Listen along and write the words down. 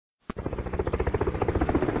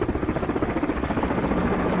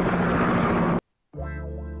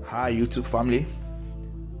Hi YouTube family,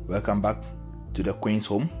 welcome back to the Queen's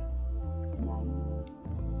Home.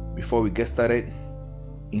 Before we get started,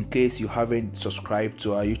 in case you haven't subscribed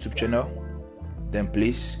to our YouTube channel, then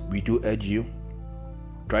please, we do urge you,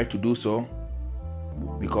 try to do so,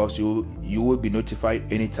 because you will be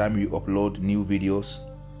notified anytime we upload new videos.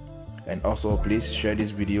 And also please share this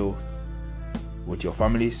video with your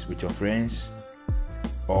families, with your friends,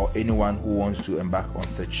 or anyone who wants to embark on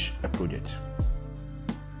such a project.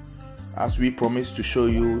 As we promised to show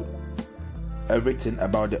you everything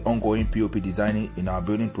about the ongoing POP designing in our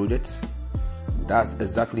building projects, that's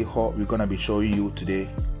exactly what we're gonna be showing you today.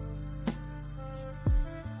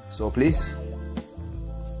 So please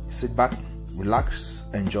sit back, relax,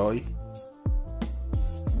 enjoy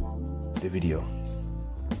the video.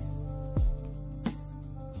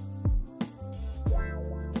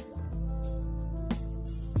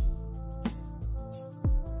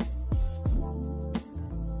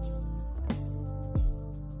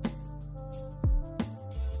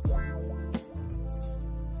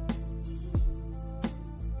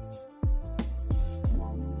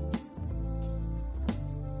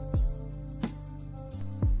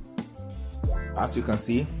 As you can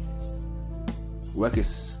see, work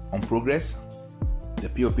is on progress. The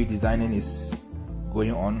POP designing is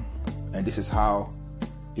going on, and this is how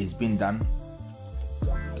it's been done.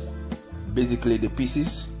 Basically, the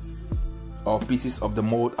pieces of the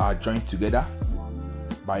mold are joined together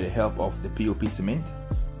by the help of the POP cement.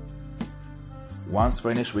 Once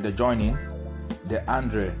finished with the joining, the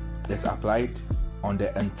andre is applied on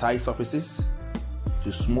the entire surfaces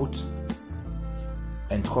to smooth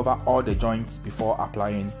and cover all the joints before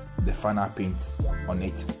applying the final paint on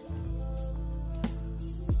it.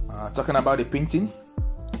 Talking about the painting,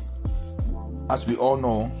 as we all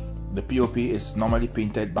know, the POP is normally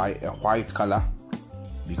painted by a white color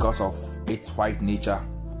because of its white nature.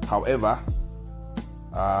 However,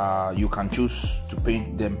 you can choose to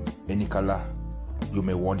paint them any color you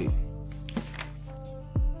may want it.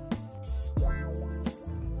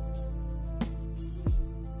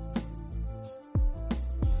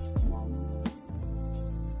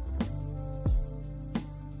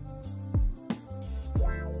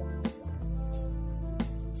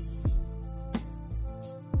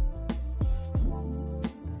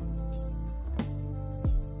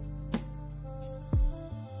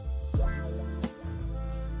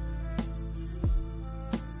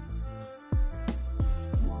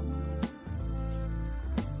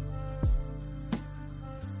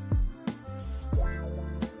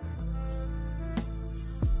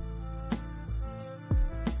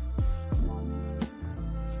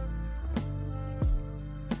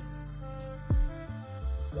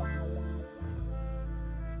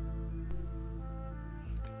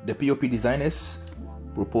 The POP designers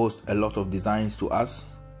proposed a lot of designs to us,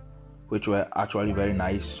 which were actually very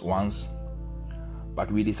nice ones,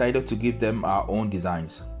 but we decided to give them our own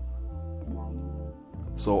designs.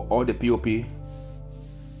 So all the POP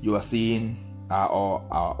you are seeing are all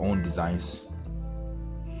our own designs.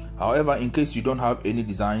 However, in case you don't have any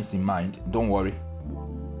designs in mind, don't worry,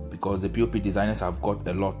 because the POP designers have got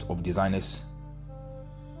a lot of designers,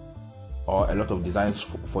 or a lot of designs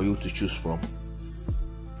for you to choose from.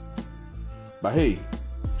 But hey,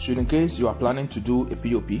 should in case you are planning to do a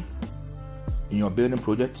POP in your building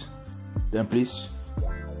project, then please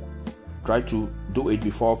try to do it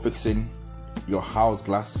before fixing your house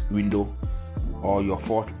glass window or your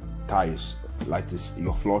floor tiles, like this,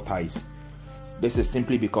 your floor tiles. This is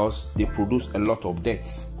simply because they produce a lot of dirt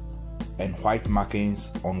and white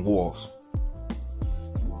markings on walls.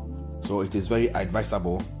 So it is very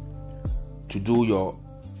advisable to do your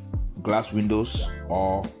glass windows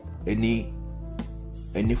or any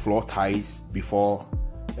floor tiles before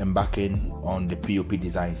embarking on the POP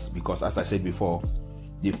designs, because as I said before,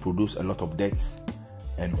 they produce a lot of dirt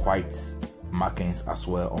and white markings as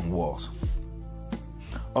well on walls.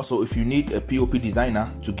 Also, if you need a POP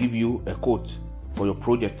designer to give you a quote for your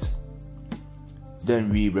project, then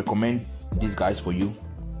we recommend these guys for you.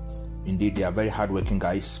 Indeed, they are very hardworking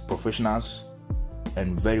guys, professionals,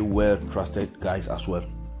 and very well trusted guys as well.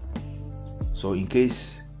 So in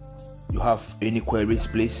case you have any queries,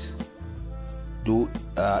 please do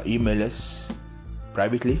email us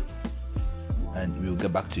privately and we'll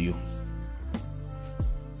get back to you.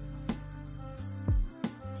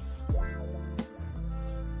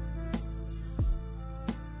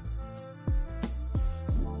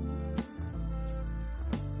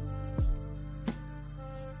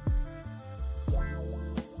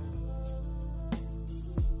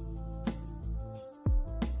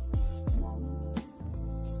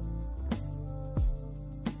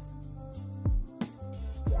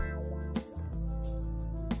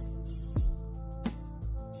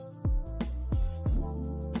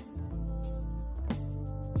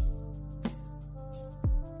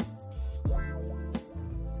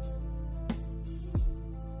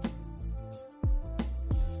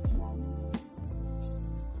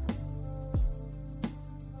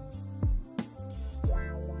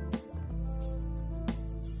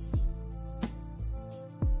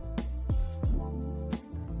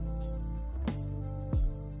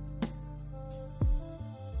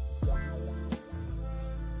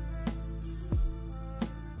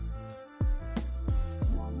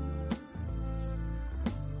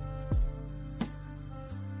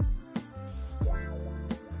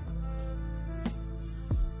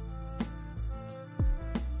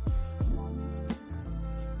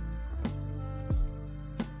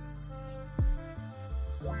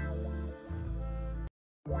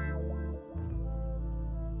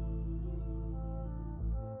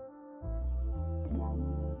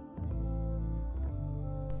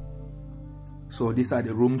 So these are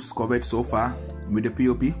the rooms covered so far with the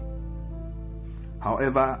POP.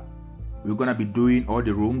 However, we're gonna be doing all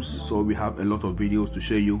the rooms, so we have a lot of videos to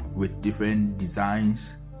show you with different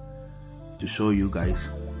designs to show you guys.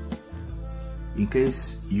 In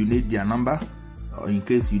case you need their number, or in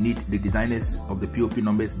case you need the designers of the POP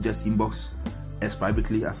numbers, just inbox us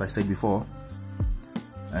privately, as I said before,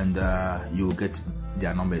 and you'll get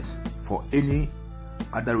their numbers. For any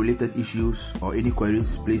other related issues or any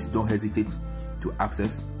queries, please don't hesitate to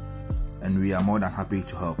access, and we are more than happy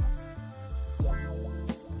to help.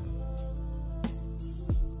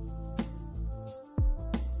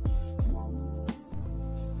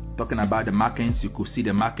 Talking about the markings, you could see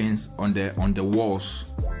the markings on the walls,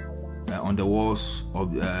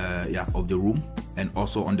 of the room, and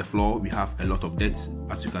also on the floor. We have a lot of dirt,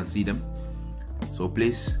 as you can see them. So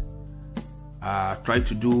please try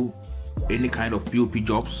to do any kind of POP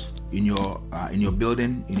jobs in your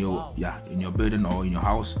building, in your building or in your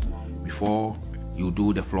house before you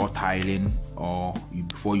do the floor tiling, or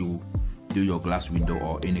before you do your glass window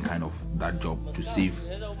or any kind of that job, to save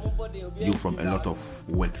you from a lot of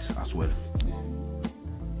works as well.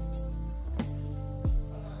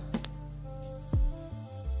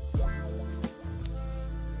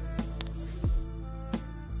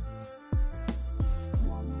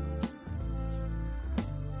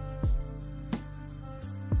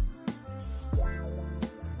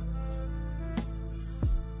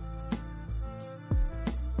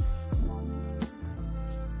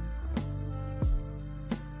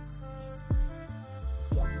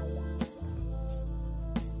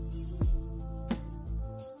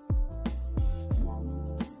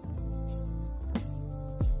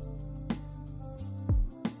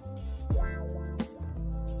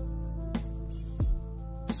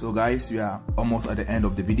 So guys, we are almost at the end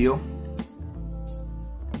of the video,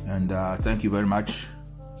 and thank you very much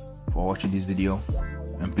for watching this video,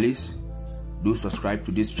 and please do subscribe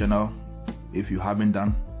to this channel if you haven't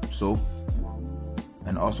done so,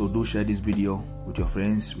 and also do share this video with your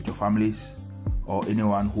friends, with your families, or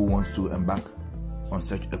anyone who wants to embark on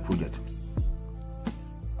such a project.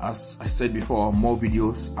 As I said before, more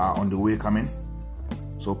videos are on the way coming,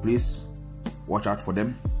 so please watch out for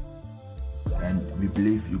them, and we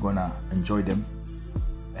believe you're gonna enjoy them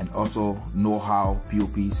and also know how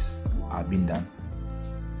POPs are being done.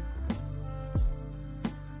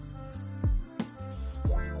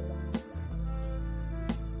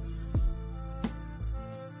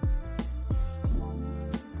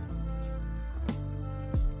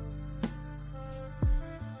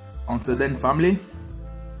 Until then, family,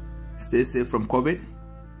 stay safe from COVID,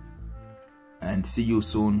 and see you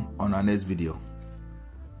soon on our next video.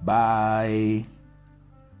 Bye.